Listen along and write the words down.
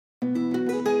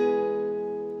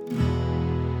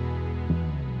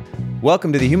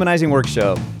Welcome to the Humanizing Work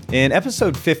Show. In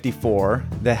episode 54,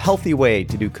 The Healthy Way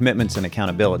to Do Commitments and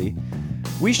Accountability,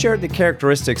 we shared the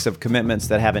characteristics of commitments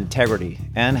that have integrity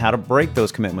and how to break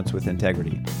those commitments with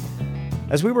integrity.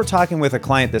 As we were talking with a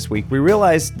client this week, we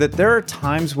realized that there are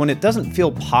times when it doesn't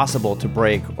feel possible to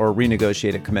break or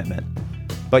renegotiate a commitment,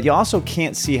 but you also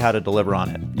can't see how to deliver on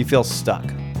it. You feel stuck.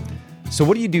 So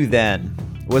what do you do then?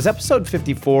 Was episode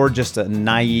 54 just a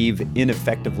naive,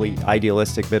 ineffectively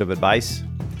idealistic bit of advice?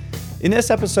 In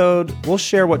this episode, we'll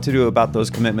share what to do about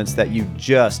those commitments that you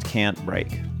just can't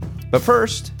break. But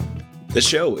first, this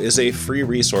show is a free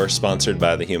resource sponsored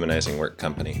by the Humanizing Work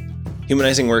Company.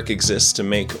 Humanizing Work exists to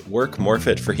make work more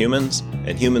fit for humans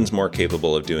and humans more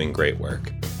capable of doing great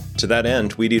work. To that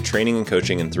end, we do training and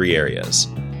coaching in 3 areas.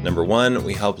 Number 1,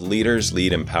 we help leaders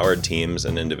lead empowered teams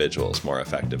and individuals more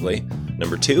effectively.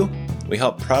 Number 2, we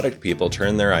help product people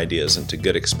turn their ideas into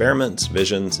good experiments,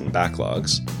 visions, and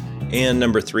backlogs. And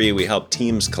number 3, we help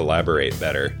teams collaborate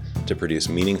better to produce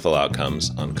meaningful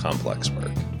outcomes on complex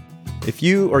work. If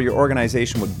you or your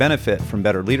organization would benefit from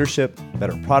better leadership,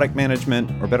 better product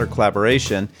management, or better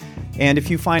collaboration, and if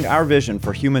you find our vision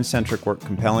for human-centric work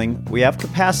compelling, we have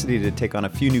capacity to take on a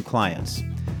few new clients.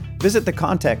 Visit the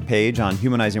contact page on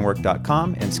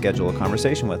humanizingwork.com and schedule a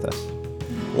conversation with us.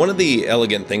 One of the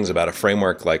elegant things about a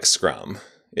framework like Scrum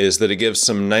is that it gives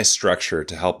some nice structure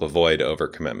to help avoid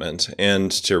overcommitment and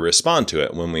to respond to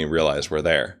it when we realize we're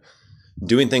there.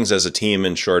 Doing things as a team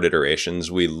in short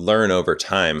iterations, we learn over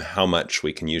time how much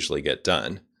we can usually get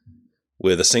done.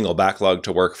 With a single backlog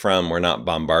to work from, we're not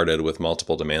bombarded with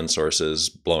multiple demand sources,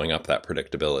 blowing up that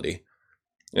predictability.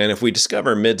 And if we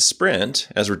discover mid-sprint,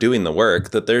 as we're doing the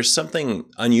work, that there's something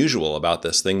unusual about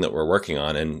this thing that we're working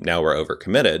on and now we're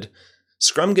overcommitted,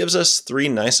 Scrum gives us 3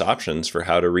 nice options for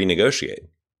how to renegotiate.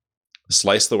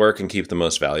 Slice the work and keep the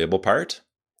most valuable part.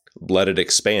 Let it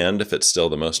expand if it's still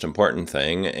the most important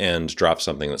thing and drop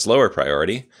something that's lower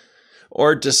priority.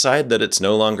 Or decide that it's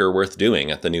no longer worth doing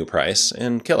at the new price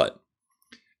and kill it.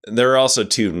 There are also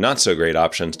 2 not so great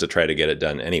options to try to get it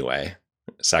done anyway.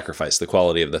 Sacrifice the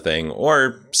quality of the thing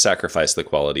or sacrifice the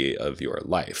quality of your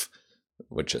life,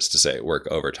 which is to say work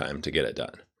overtime to get it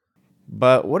done.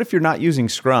 But what if you're not using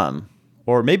Scrum?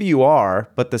 Or maybe you are,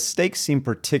 but the stakes seem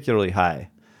particularly high.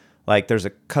 Like there's a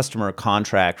customer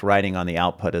contract riding on the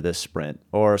output of this sprint,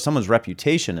 or someone's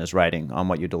reputation is riding on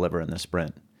what you deliver in this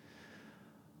sprint.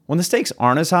 When the stakes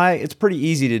aren't as high, it's pretty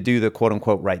easy to do the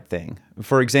quote-unquote right thing.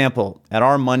 For example, at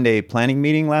our Monday planning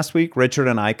meeting last week, Richard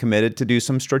and I committed to do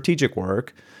some strategic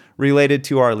work related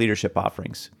to our leadership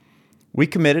offerings. We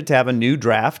committed to have a new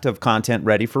draft of content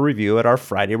ready for review at our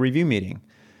Friday review meeting.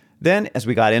 Then, as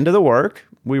we got into the work,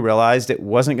 we realized it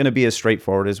wasn't going to be as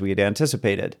straightforward as we had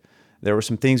anticipated. There were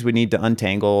some things we need to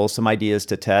untangle, some ideas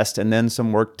to test, and then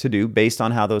some work to do based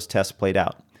on how those tests played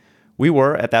out. We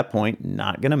were, at that point,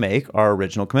 not going to make our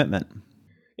original commitment.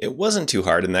 It wasn't too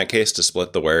hard in that case to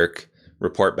split the work,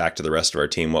 report back to the rest of our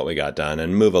team what we got done,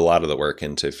 and move a lot of the work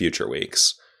into future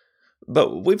weeks.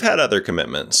 But we've had other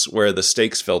commitments where the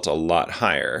stakes felt a lot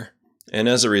higher, and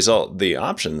as a result, the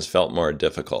options felt more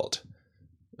difficult.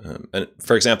 And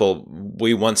for example,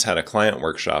 we once had a client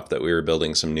workshop that we were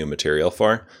building some new material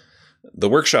for. The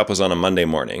workshop was on a Monday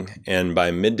morning, and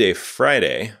by midday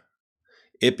Friday,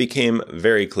 it became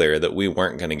very clear that we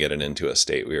weren't going to get it into a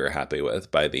state we were happy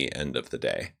with by the end of the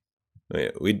day.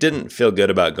 We didn't feel good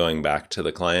about going back to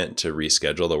the client to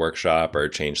reschedule the workshop or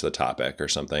change the topic or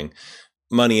something.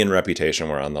 Money and reputation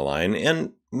were on the line,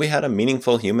 and we had a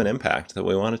meaningful human impact that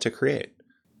we wanted to create.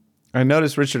 I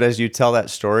noticed, Richard, as you tell that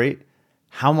story,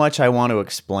 how much I want to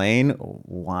explain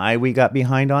why we got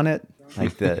behind on it.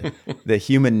 Like the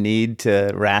human need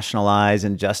to rationalize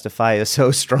and justify is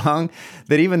so strong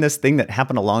that even this thing that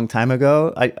happened a long time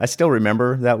ago, I still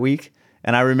remember that week.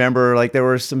 And I remember like there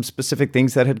were some specific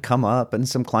things that had come up and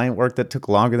some client work that took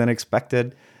longer than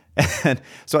expected. And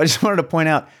so I just wanted to point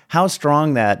out how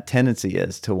strong that tendency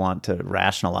is to want to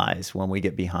rationalize when we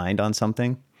get behind on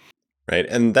something. Right.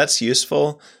 And that's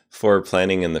useful for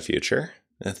planning in the future.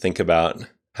 Think about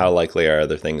how likely are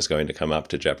other things going to come up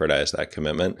to jeopardize that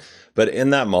commitment. But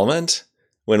in that moment,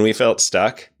 when we felt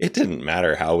stuck, it didn't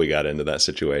matter how we got into that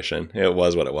situation. It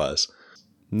was what it was.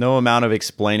 No amount of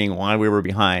explaining why we were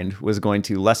behind was going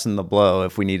to lessen the blow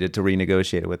if we needed to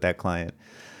renegotiate it with that client.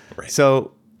 Right.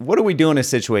 So what do we do in a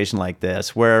situation like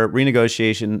this where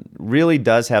renegotiation really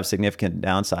does have significant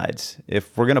downsides?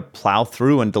 If we're going to plow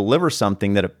through and deliver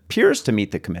something that appears to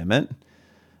meet the commitment,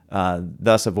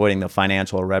 thus avoiding the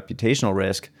financial or reputational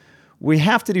risk, we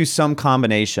have to do some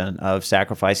combination of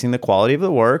sacrificing the quality of the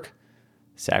work,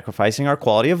 sacrificing our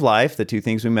quality of life, the 2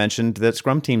 things we mentioned that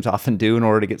Scrum teams often do in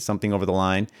order to get something over the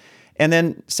line, And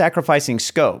then sacrificing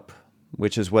scope,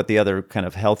 which is what the other kind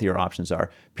of healthier options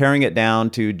are, paring it down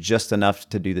to just enough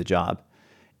to do the job.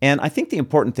 And I think the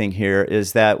important thing here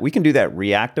is that we can do that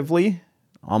reactively,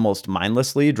 almost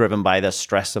mindlessly, driven by the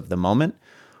stress of the moment,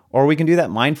 or we can do that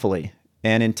mindfully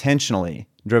and intentionally,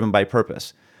 driven by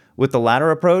purpose. With the latter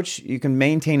approach, you can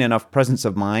maintain enough presence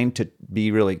of mind to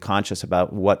be really conscious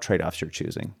about what trade-offs you're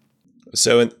choosing.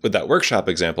 So with that workshop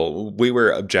example, we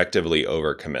were objectively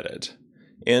overcommitted.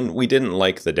 And we didn't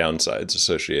like the downsides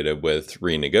associated with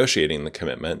renegotiating the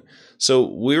commitment. So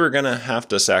we were going to have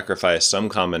to sacrifice some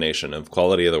combination of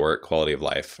quality of the work, quality of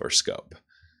life, or scope.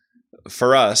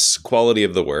 For us, quality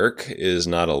of the work is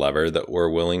not a lever that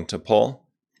we're willing to pull.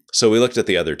 So we looked at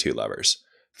the other two levers.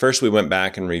 First, we went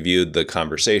back and reviewed the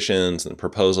conversations and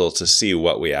proposal to see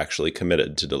what we actually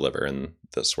committed to deliver in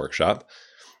this workshop.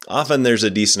 Often there's a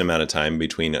decent amount of time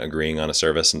between agreeing on a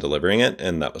service and delivering it,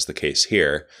 and that was the case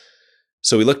here.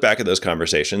 So we looked back at those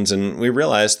conversations and we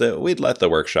realized that we'd let the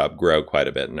workshop grow quite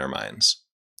a bit in our minds.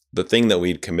 The thing that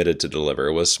we'd committed to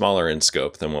deliver was smaller in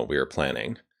scope than what we were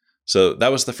planning. So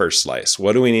that was the first slice.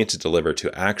 What do we need to deliver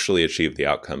to actually achieve the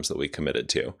outcomes that we committed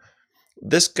to?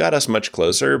 This got us much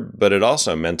closer, but it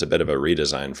also meant a bit of a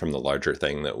redesign from the larger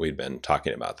thing that we'd been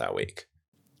talking about that week.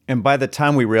 And by the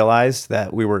time we realized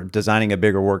that we were designing a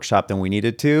bigger workshop than we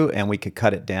needed to, and we could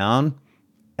cut it down,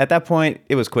 at that point,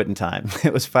 it was quitting time.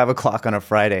 It was 5 o'clock on a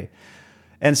Friday.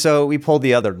 And so we pulled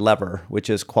the other lever, which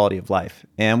is quality of life.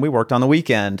 And we worked on the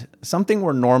weekend, something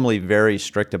we're normally very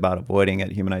strict about avoiding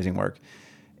at Humanizing Work.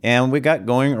 And we got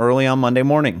going early on Monday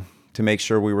morning to make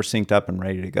sure we were synced up and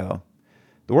ready to go.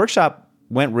 The workshop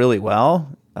went really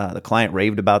well. The client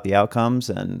raved about the outcomes.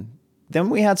 And then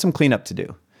we had some cleanup to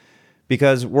do.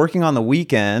 Because working on the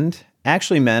weekend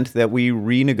actually meant that we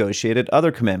renegotiated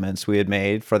other commitments we had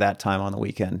made for that time on the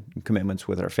weekend, commitments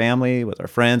with our family, with our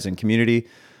friends and community,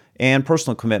 and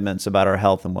personal commitments about our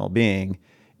health and well-being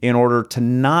in order to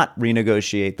not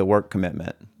renegotiate the work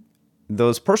commitment.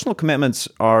 Those personal commitments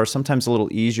are sometimes a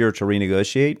little easier to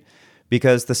renegotiate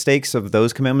because the stakes of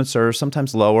those commitments are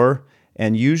sometimes lower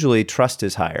and usually trust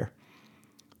is higher.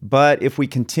 But if we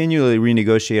continually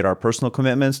renegotiate our personal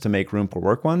commitments to make room for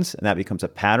work ones, and that becomes a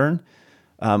pattern,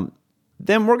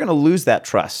 then we're going to lose that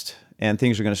trust and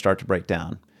things are going to start to break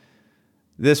down.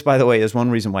 This, by the way, is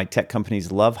one reason why tech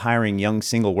companies love hiring young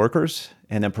single workers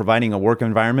and then providing a work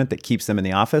environment that keeps them in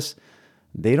the office.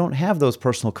 They don't have those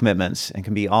personal commitments and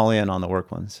can be all in on the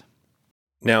work ones.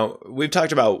 Now, we've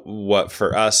talked about what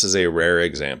for us is a rare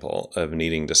example of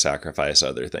needing to sacrifice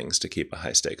other things to keep a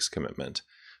high stakes commitment.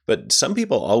 But some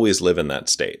people always live in that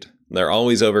state. They're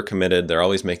always overcommitted. They're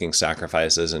always making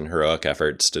sacrifices and heroic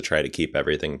efforts to try to keep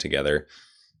everything together.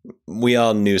 We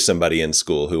all knew somebody in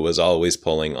school who was always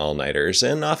pulling all-nighters,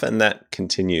 and often that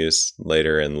continues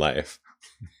later in life.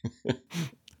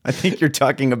 I think you're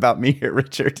talking about me here,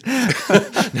 Richard.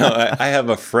 No, I have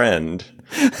a friend.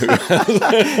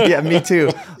 Yeah, me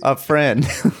too. A friend.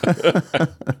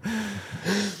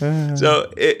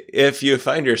 So if you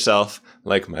find yourself,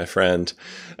 like my friend,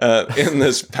 in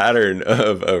this pattern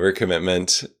of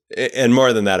overcommitment, and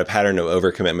more than that, a pattern of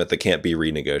overcommitment that can't be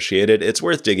renegotiated, it's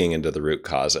worth digging into the root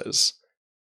causes.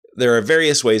 There are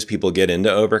various ways people get into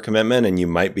overcommitment, and you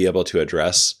might be able to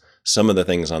address some of the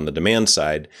things on the demand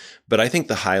side. But I think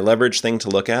the high leverage thing to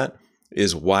look at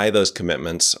is why those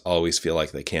commitments always feel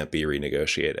like they can't be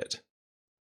renegotiated.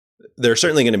 There are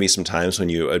certainly going to be some times when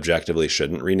you objectively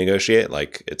shouldn't renegotiate,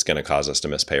 like it's going to cause us to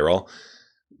miss payroll.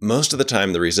 Most of the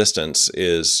time, the resistance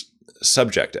is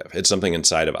subjective. It's something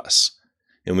inside of us.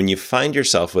 And when you find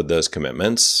yourself with those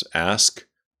commitments, ask,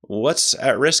 what's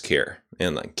at risk here?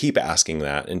 And keep asking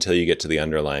that until you get to the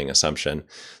underlying assumption.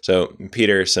 So,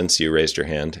 Peter, since you raised your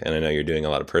hand, and I know you're doing a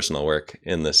lot of personal work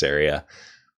in this area,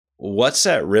 what's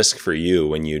at risk for you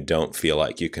when you don't feel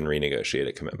like you can renegotiate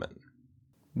a commitment?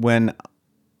 When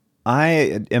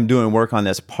I am doing work on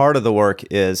this, part of the work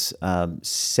is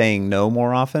saying no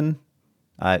more often.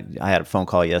 I had a phone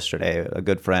call yesterday, a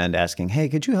good friend asking, hey,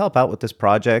 could you help out with this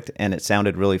project? And it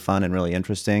sounded really fun and really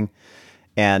interesting.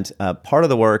 And part of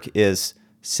the work is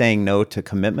saying no to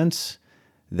commitments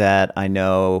that I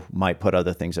know might put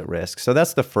other things at risk. So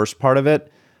that's the first part of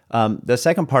it. The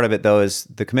second part of it, though, is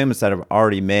the commitments that I've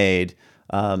already made.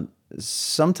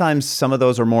 Sometimes some of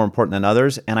those are more important than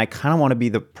others, and I kind of want to be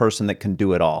the person that can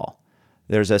do it all.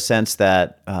 There's a sense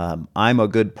that I'm a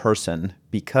good person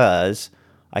because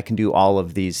I can do all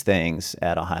of these things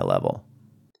at a high level.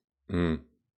 And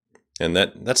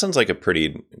that sounds like a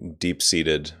pretty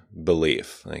deep-seated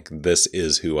belief, like this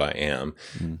is who I am.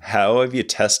 How have you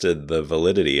tested the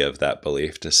validity of that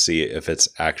belief to see if it's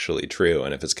actually true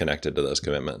and if it's connected to those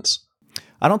commitments?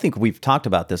 I don't think we've talked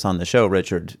about this on the show,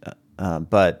 Richard,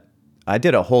 but I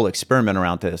did a whole experiment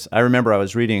around this. I remember I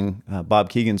was reading Bob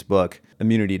Keegan's book,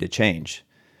 Immunity to Change,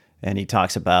 and he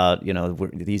talks about,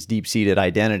 these deep-seated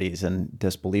identities and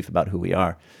disbelief about who we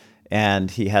are.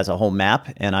 And he has a whole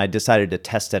map, and I decided to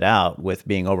test it out with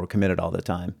being overcommitted all the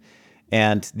time.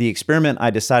 And the experiment I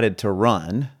decided to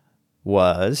run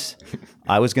was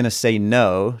I was going to say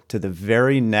no to the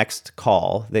very next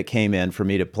call that came in for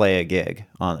me to play a gig.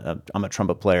 I'm a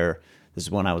trumpet player. This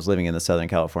is when I was living in the Southern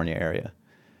California area.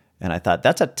 And I thought,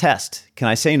 that's a test. Can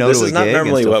I say no to a gig? This is not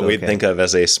normally what we'd okay? think of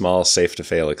as a small,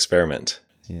 safe-to-fail experiment.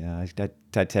 Yeah,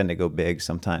 I tend to go big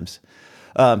sometimes.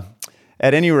 At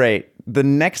any rate, the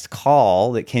next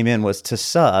call that came in was to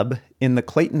sub in the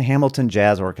Clayton Hamilton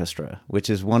Jazz Orchestra, which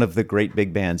is one of the great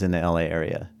big bands in the LA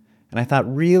area. And I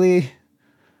thought, really?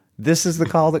 This is the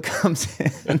call that comes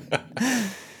in?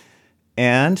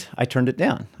 And I turned it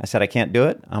down. I said, I can't do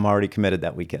it. I'm already committed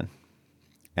that weekend.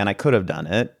 And I could have done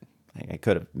it. I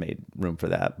could have made room for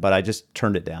that, but I just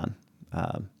turned it down.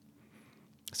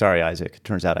 Sorry, Isaac. It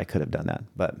turns out I could have done that,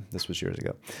 but this was years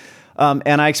ago.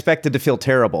 And I expected to feel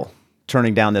terrible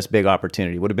turning down this big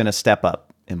opportunity. Would have been a step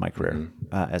up in my career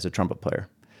as a trumpet player.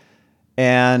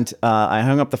 And I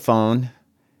hung up the phone,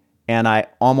 and I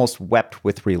almost wept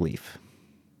with relief.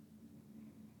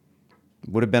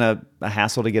 Would have been a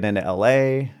hassle to get into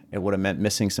LA. It would have meant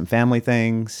missing some family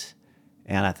things.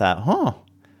 And I thought,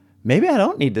 maybe I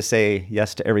don't need to say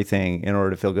yes to everything in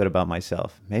order to feel good about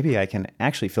myself. Maybe I can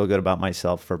actually feel good about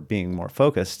myself for being more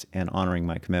focused and honoring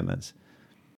my commitments.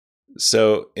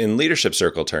 So in leadership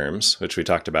circle terms, which we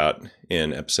talked about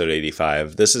in episode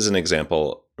 85, this is an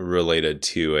example related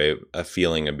to a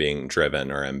feeling of being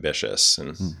driven or ambitious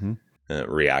and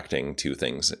reacting to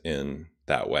things in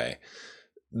that way.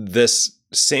 This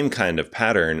same kind of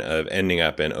pattern of ending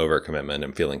up in overcommitment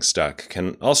and feeling stuck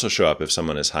can also show up if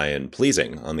someone is high in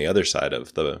pleasing on the other side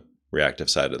of the reactive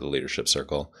side of the leadership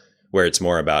circle, where it's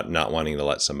more about not wanting to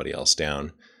let somebody else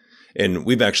down. And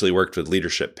we've actually worked with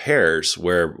leadership pairs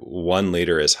where one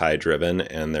leader is high driven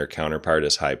and their counterpart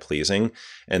is high pleasing,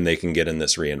 and they can get in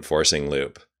this reinforcing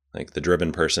loop. Like the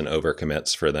driven person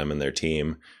overcommits for them and their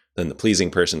team. Then the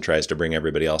pleasing person tries to bring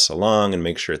everybody else along and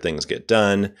make sure things get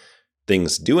done.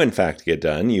 Things do in fact get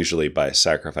done, usually by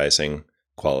sacrificing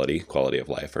quality of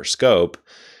life or scope.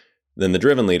 Then the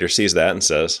driven leader sees that and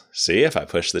says, see, if I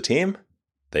push the team,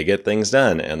 they get things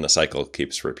done, and the cycle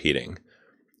keeps repeating.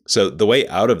 So the way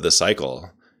out of the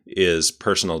cycle is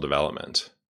personal development.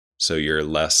 So you're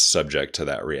less subject to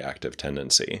that reactive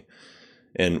tendency.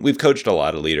 And we've coached a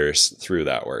lot of leaders through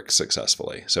that work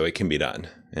successfully. So it can be done.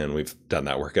 And we've done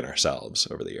that work in ourselves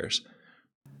over the years.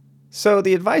 So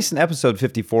the advice in episode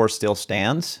 54 still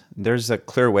stands. There's a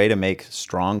clear way to make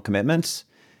strong commitments.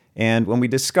 And when we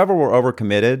discover we're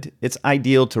overcommitted, it's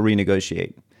ideal to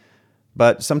renegotiate.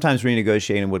 But sometimes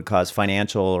renegotiating would cause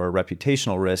financial or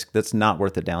reputational risk that's not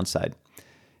worth the downside.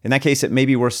 In that case, it may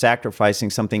be worth sacrificing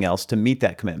something else to meet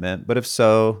that commitment. But if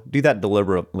so, do that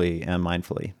deliberately and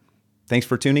mindfully. Thanks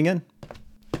for tuning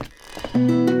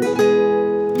in.